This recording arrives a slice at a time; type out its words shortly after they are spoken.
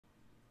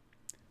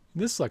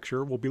In this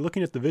lecture, we'll be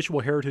looking at the visual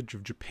heritage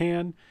of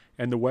Japan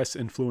and the West's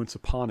influence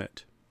upon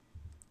it.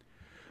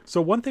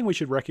 So one thing we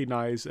should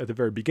recognize at the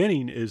very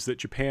beginning is that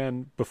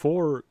Japan,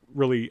 before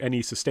really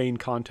any sustained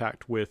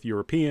contact with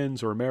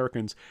Europeans or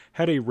Americans,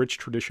 had a rich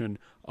tradition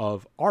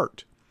of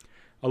art.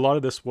 A lot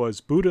of this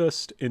was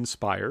Buddhist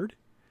inspired.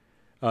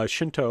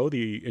 Shinto,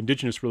 the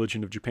indigenous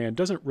religion of Japan,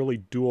 doesn't really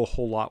do a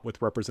whole lot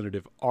with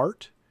representative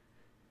art.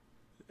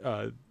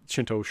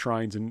 Shinto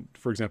shrines,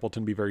 for example,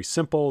 tend to be very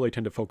simple. They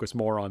tend to focus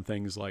more on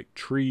things like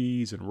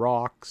trees and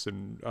rocks,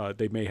 and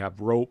they may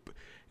have rope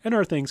and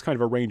are things kind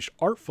of arranged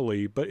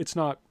artfully, but it's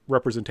not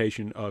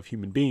representation of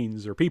human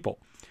beings or people.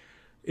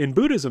 In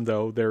Buddhism,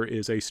 though, there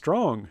is a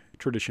strong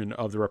tradition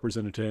of the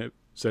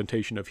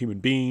representation of human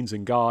beings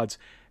and gods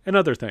and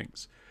other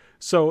things.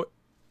 So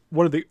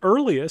one of the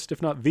earliest,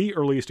 if not the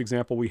earliest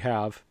example we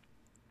have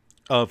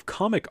of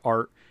comic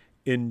art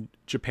in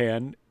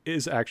Japan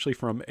is actually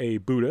from a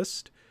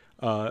Buddhist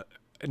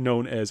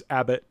known as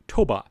Abbot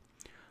Toba.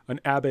 An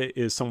abbot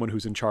is someone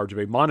who's in charge of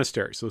a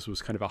monastery. So this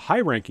was kind of a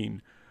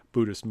high-ranking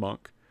Buddhist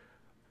monk.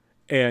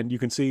 And you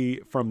can see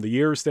from the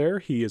years there,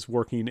 he is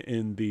working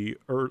in the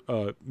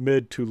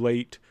mid to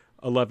late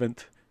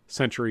 11th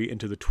century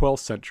into the 12th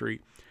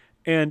century.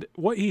 And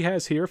what he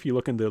has here, if you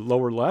look in the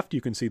lower left, you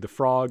can see the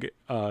frog,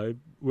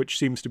 which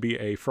seems to be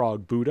a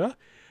frog Buddha,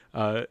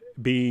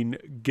 being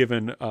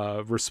given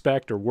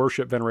respect or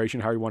worship,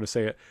 veneration, however you want to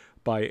say it,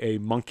 by a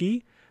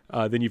monkey.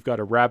 Then you've got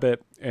a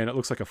rabbit, and it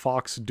looks like a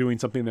fox doing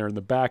something there in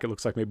the back. It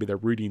looks like maybe they're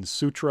reading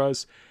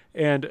sutras.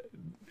 And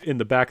in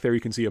the back there,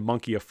 you can see a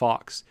monkey, a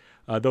fox.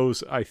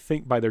 Those, I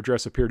think, by their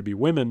dress appear to be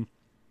women,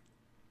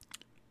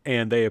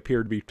 and they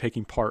appear to be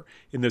taking part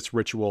in this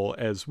ritual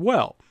as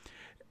well.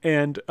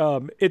 And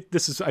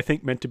this is, I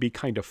think, meant to be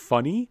kind of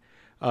funny.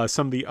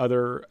 Some of the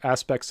other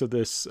aspects of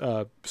this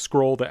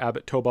scroll that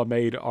Abbot Toba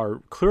made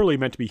are clearly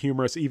meant to be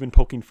humorous, even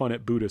poking fun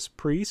at Buddhist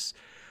priests.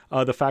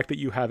 The fact that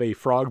you have a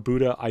frog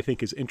Buddha, I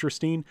think, is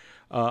interesting.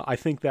 I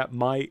think that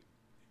might,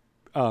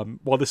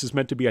 while this is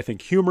meant to be, I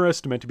think,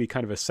 humorous, meant to be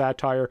kind of a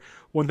satire,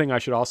 one thing I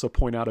should also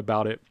point out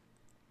about it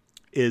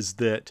is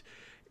that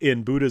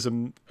in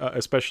Buddhism,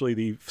 especially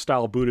the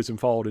style of Buddhism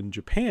followed in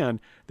Japan,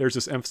 there's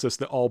this emphasis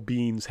that all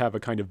beings have a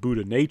kind of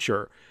Buddha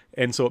nature.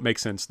 And so it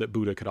makes sense that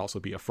Buddha could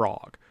also be a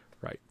frog,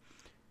 right?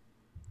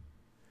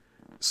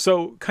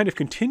 So kind of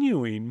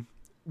continuing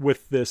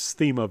with this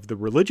theme of the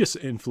religious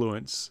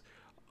influence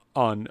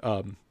on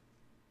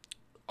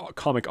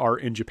comic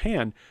art in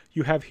Japan,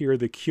 you have here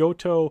the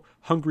Kyoto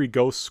Hungry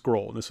Ghost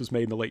Scroll. And this was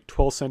made in the late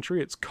 12th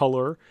century. It's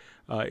color.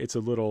 It's a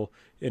little,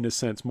 in a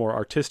sense, more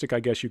artistic, I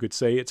guess you could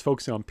say. It's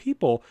focusing on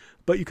people,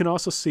 but you can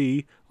also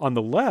see on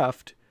the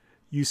left,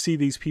 you see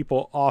these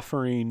people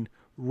offering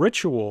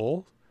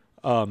ritual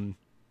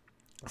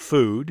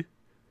food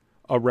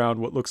around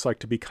what looks like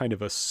to be kind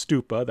of a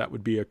stupa. That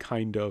would be a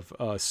kind of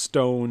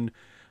stone,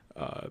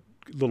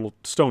 little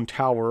stone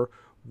tower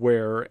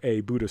where a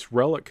Buddhist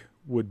relic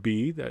would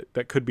be.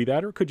 That could be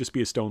that, or it could just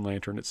be a stone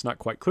lantern. It's not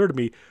quite clear to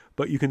me,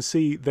 but you can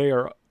see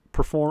they're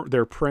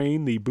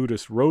praying the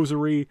Buddhist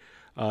rosary,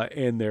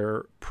 and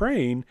they're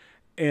praying,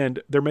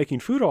 and they're making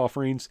food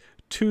offerings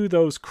to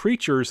those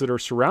creatures that are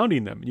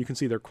surrounding them. And you can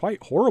see they're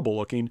quite horrible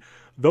looking.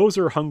 Those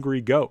are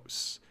hungry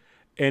ghosts.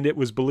 And it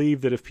was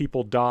believed that if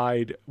people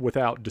died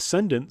without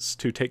descendants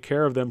to take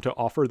care of them, to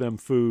offer them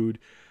food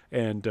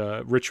and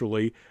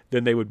ritually,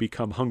 then they would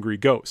become hungry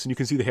ghosts. And you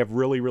can see they have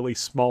really, really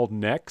small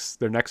necks.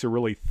 Their necks are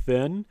really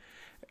thin.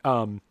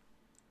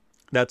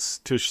 That's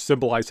to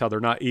symbolize how they're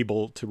not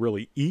able to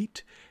really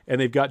eat. And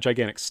they've got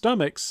gigantic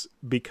stomachs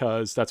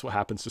because that's what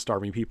happens to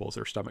starving people, is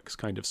their stomachs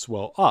kind of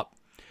swell up.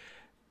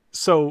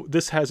 So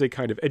this has a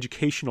kind of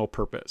educational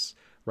purpose,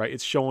 right?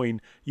 It's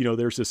showing,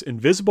 there's this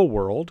invisible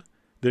world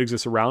that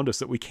exists around us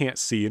that we can't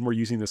see. And we're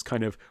using this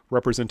kind of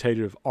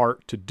representative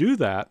art to do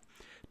that,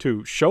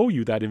 to show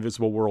you that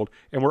invisible world.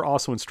 And we're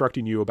also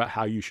instructing you about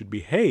how you should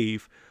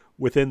behave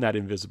within that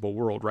invisible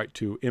world, right,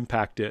 to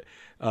impact it.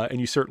 And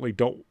you certainly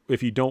don't,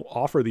 if you don't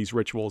offer these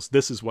rituals,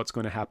 this is what's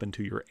going to happen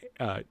to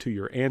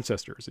your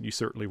ancestors, and you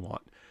certainly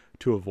want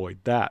to avoid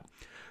that.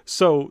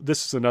 So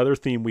this is another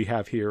theme we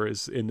have here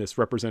is in this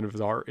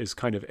representative art is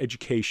kind of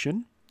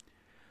education.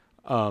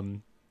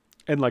 And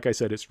like I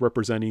said, it's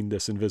representing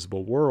this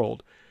invisible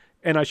world.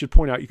 And I should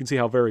point out, you can see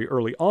how very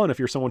early on, if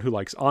you're someone who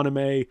likes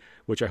anime,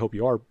 which I hope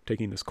you are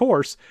taking this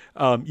course,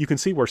 you can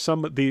see where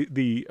some of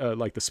the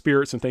like the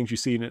spirits and things you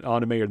see in an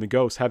anime or in the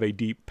ghosts have a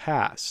deep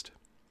past.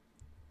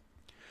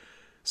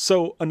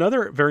 So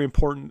another very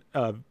important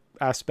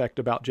aspect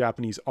about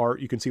Japanese art,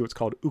 you can see what's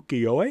called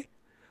ukiyo-e.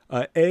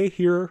 A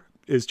here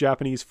is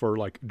Japanese for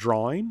like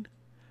drawing,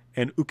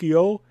 and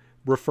ukiyo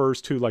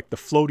refers to like the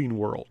floating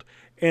world.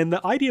 And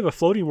the idea of a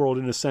floating world,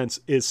 in a sense,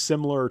 is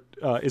similar,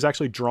 is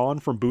actually drawn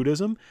from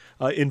Buddhism.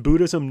 In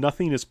Buddhism,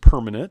 nothing is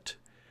permanent.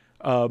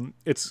 I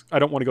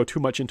don't want to go too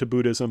much into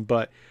Buddhism,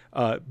 but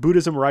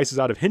Buddhism rises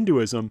out of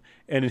Hinduism.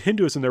 And in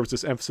Hinduism, there was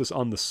this emphasis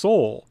on the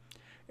soul.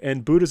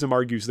 And Buddhism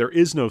argues there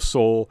is no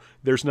soul.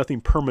 There's nothing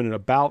permanent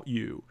about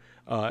you.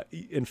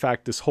 In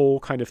fact, this whole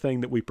kind of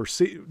thing that we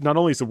perceive, not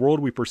only is the world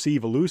we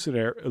perceive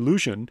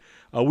illusion,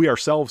 we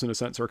ourselves, in a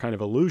sense, are kind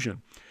of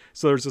illusion.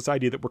 So there's this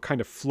idea that we're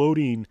kind of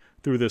floating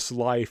through this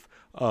life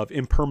of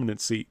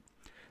impermanency.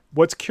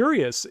 What's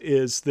curious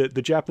is that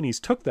the Japanese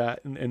took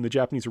that, and the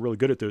Japanese are really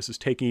good at this, is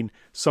taking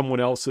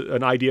someone else,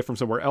 an idea from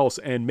somewhere else,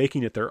 and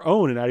making it their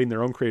own and adding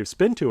their own creative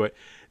spin to it.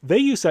 They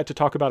use that to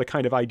talk about a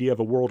kind of idea of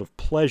a world of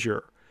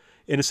pleasure.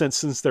 In a sense,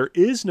 since there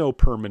is no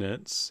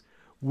permanence,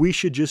 we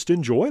should just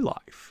enjoy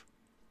life.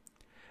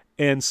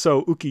 And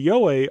so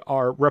ukiyo-e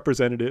are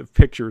representative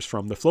pictures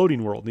from the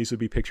floating world. These would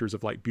be pictures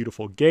of like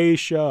beautiful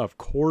geisha, of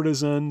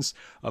courtesans,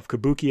 of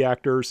kabuki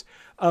actors.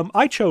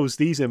 I chose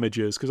these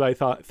images because I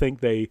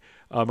think they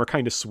are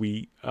kind of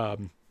sweet.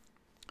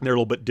 They're a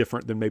little bit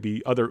different than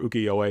maybe other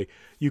ukiyo-e.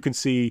 You can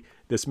see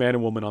this man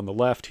and woman on the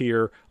left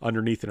here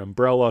underneath an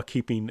umbrella,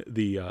 keeping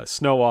the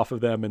snow off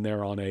of them, and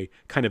they're on a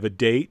kind of a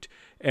date.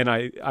 And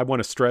I want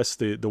to stress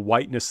the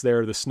whiteness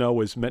there. The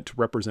snow is meant to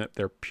represent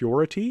their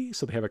purity,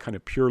 so they have a kind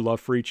of pure love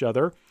for each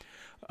other.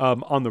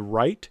 On the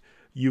right,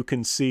 you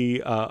can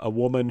see a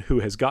woman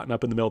who has gotten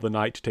up in the middle of the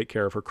night to take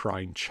care of her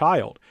crying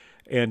child.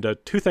 And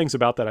two things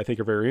about that I think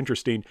are very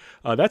interesting.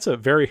 That's a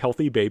very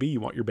healthy baby.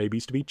 You want your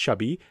babies to be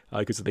chubby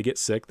because if they get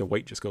sick, the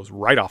weight just goes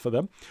right off of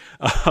them.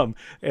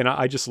 And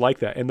I just like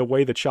that. And the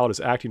way the child is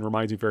acting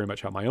reminds me very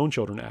much how my own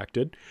children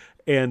acted.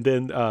 And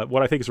then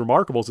what I think is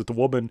remarkable is that the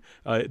woman,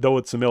 though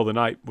it's the middle of the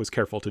night, was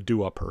careful to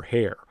do up her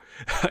hair.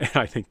 And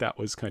I think that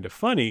was kind of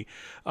funny.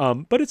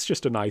 But it's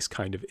just a nice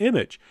kind of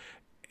image.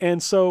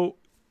 And so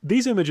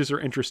these images are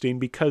interesting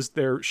because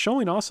they're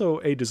showing also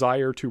a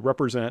desire to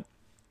represent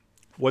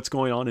what's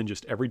going on in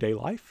just everyday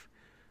life,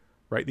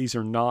 right? These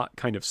are not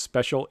kind of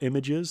special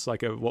images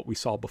like what we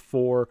saw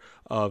before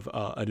of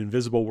an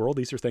invisible world.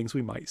 These are things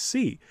we might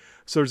see.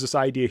 So there's this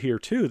idea here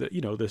too that,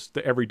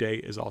 the everyday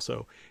is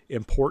also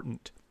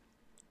important.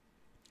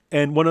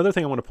 And one other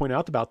thing I want to point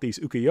out about these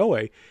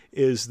ukiyo-e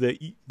is that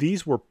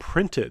these were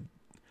printed.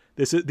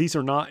 These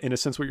are not, in a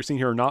sense, what you're seeing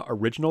here are not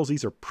originals.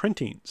 These are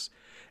printings.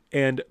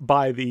 And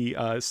by the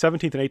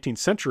 17th and 18th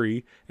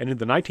century, and in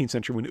the 19th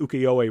century, when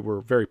ukiyo-e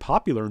were very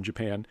popular in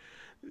Japan,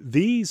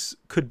 these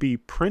could be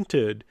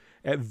printed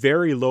at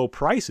very low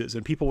prices,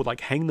 and people would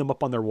like hang them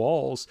up on their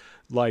walls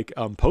like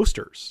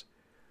posters.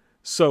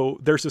 So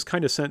there's this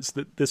kind of sense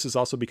that this is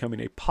also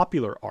becoming a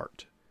popular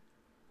art,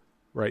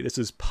 right? This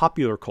is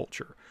popular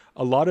culture.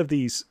 A lot of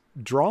these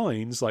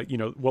drawings, like,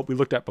 what we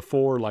looked at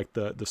before, like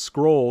the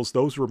scrolls,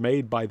 those were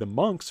made by the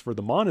monks for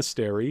the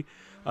monastery.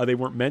 They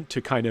weren't meant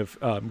to kind of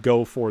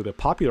go for the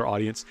popular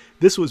audience.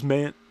 This was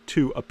meant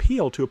to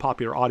appeal to a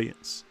popular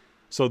audience.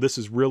 So this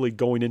is really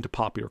going into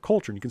popular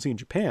culture. And you can see in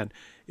Japan,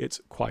 it's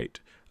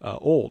quite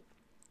old.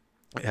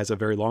 It has a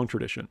very long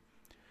tradition.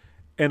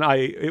 And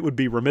it would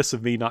be remiss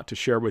of me not to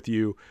share with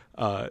you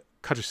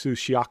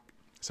Katasushika.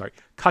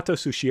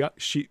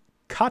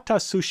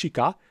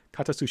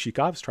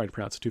 I was trying to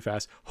pronounce it too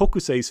fast.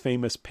 Hokusei's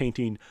famous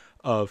painting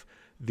of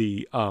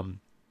the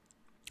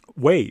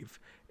wave.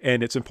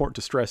 And it's important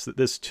to stress that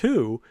this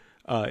too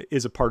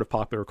is a part of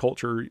popular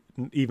culture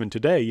even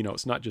today.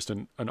 It's not just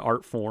an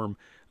art form.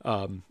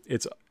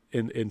 It's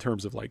in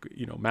terms of like,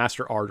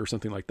 master art or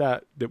something like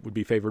that would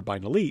be favored by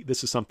an elite.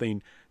 This is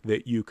something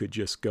that you could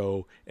just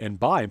go and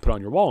buy and put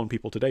on your wall, and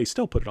people today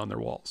still put it on their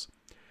walls.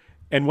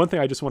 And one thing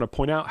I just want to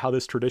point out how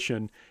this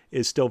tradition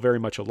is still very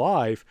much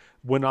alive.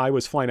 When I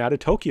was flying out of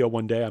Tokyo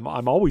one day, I'm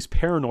always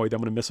paranoid that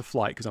I'm going to miss a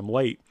flight because I'm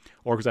late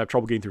or because I have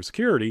trouble getting through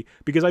security,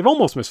 because I've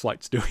almost missed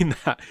flights doing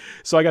that.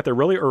 So I got there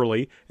really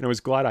early, and I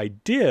was glad I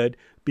did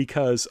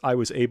because I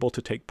was able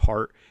to take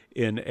part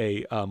in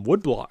a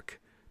woodblock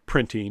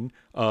printing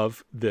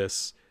of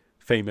this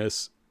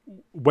famous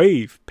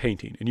wave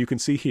painting. And you can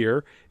see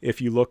here,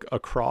 if you look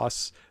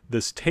across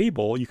this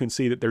table, you can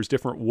see that there's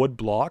different wood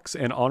blocks,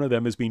 and on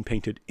them is being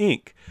painted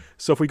ink.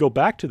 So if we go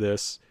back to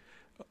this,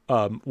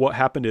 what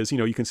happened is,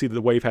 you can see that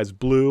the wave has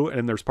blue,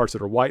 and there's parts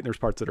that are white and there's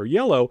parts that are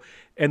yellow,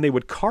 and they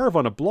would carve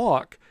on a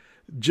block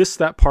just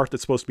that part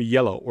that's supposed to be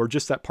yellow or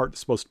just that part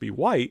that's supposed to be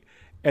white.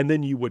 And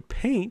then you would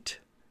paint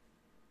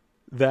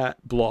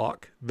that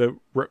block the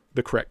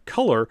correct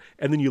color,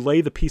 and then you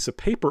lay the piece of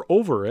paper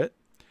over it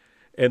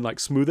and like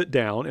smooth it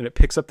down, and it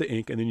picks up the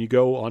ink, and then you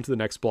go on to the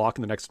next block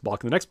and the next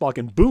block and the next block,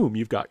 and boom,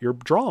 you've got your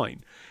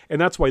drawing.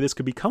 And that's why this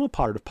could become a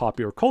part of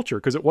popular culture,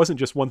 because it wasn't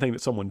just one thing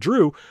that someone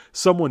drew.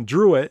 Someone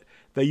drew it,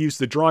 they used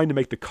the drawing to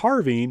make the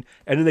carving,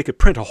 and then they could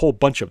print a whole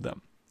bunch of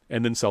them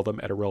and then sell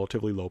them at a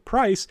relatively low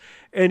price.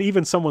 And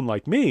even someone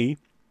like me,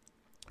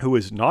 who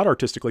is not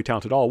artistically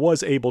talented at all,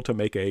 was able to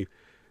make a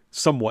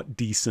somewhat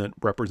decent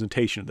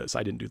representation of this.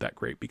 I didn't do that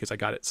great because I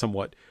got it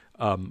somewhat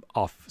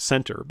off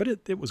center, but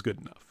it was good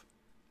enough.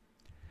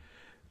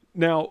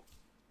 Now,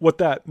 what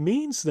that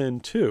means then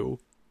too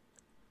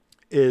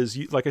is,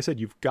 like I said,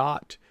 you've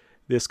got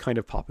this kind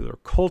of popular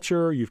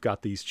culture, you've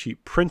got these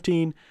cheap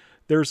printing.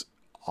 There's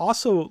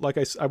also, like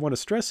I want to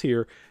stress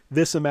here,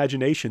 this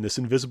imagination, this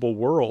invisible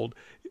world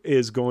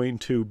is going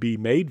to be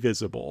made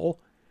visible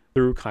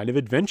through kind of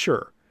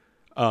adventure.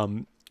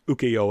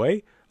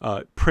 Ukiyo-e,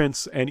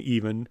 prints, and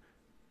even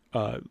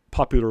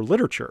popular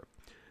literature.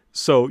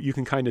 So you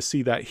can kind of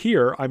see that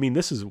here. I mean,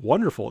 this is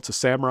wonderful. It's a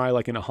samurai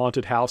like in a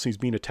haunted house, and he's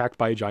being attacked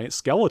by a giant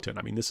skeleton.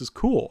 I mean, this is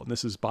cool. And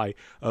this is by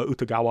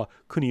Utagawa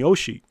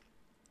Kuniyoshi.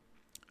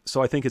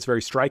 So I think it's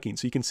very striking.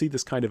 So you can see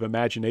this kind of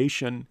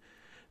imagination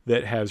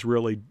that has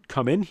really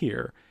come in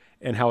here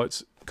and how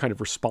it's kind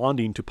of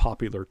responding to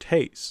popular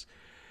tastes.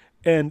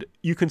 And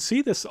you can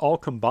see this all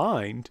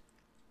combined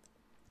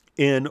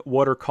in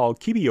what are called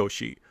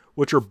kibiyoshi,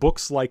 which are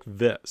books like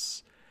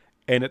this.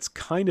 And it's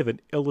kind of an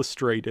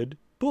illustrated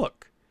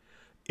book.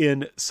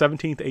 In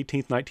 17th,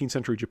 18th, 19th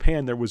century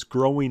Japan, there was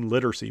growing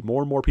literacy.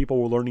 More and more people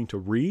were learning to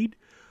read.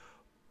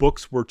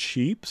 Books were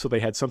cheap, so they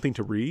had something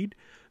to read.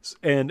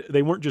 And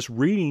they weren't just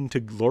reading to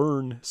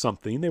learn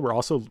something. They were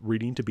also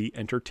reading to be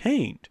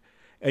entertained.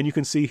 And you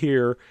can see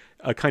here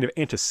a kind of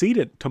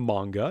antecedent to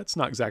manga. It's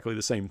not exactly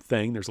the same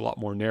thing. There's a lot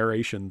more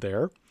narration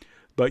there.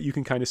 But you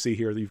can kind of see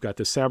here that you've got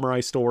this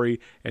samurai story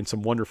and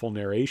some wonderful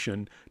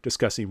narration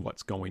discussing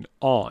what's going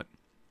on.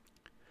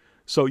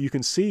 So you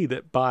can see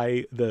that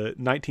by the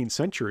 19th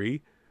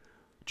century,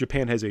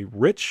 Japan has a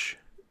rich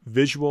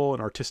visual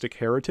and artistic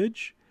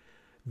heritage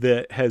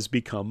that has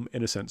become,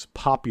 in a sense,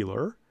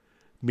 popular,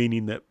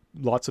 meaning that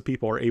lots of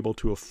people are able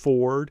to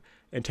afford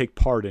and take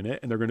part in it,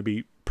 and they're going to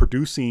be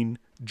producing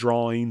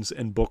drawings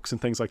and books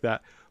and things like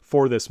that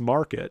for this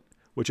market,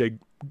 which a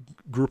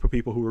group of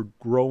people who are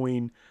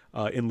growing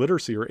in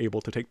literacy are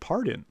able to take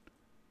part in.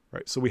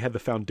 Right? So we had the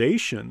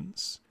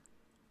foundations,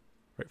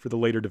 right, for the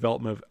later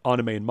development of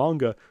anime and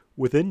manga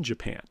within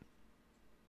Japan.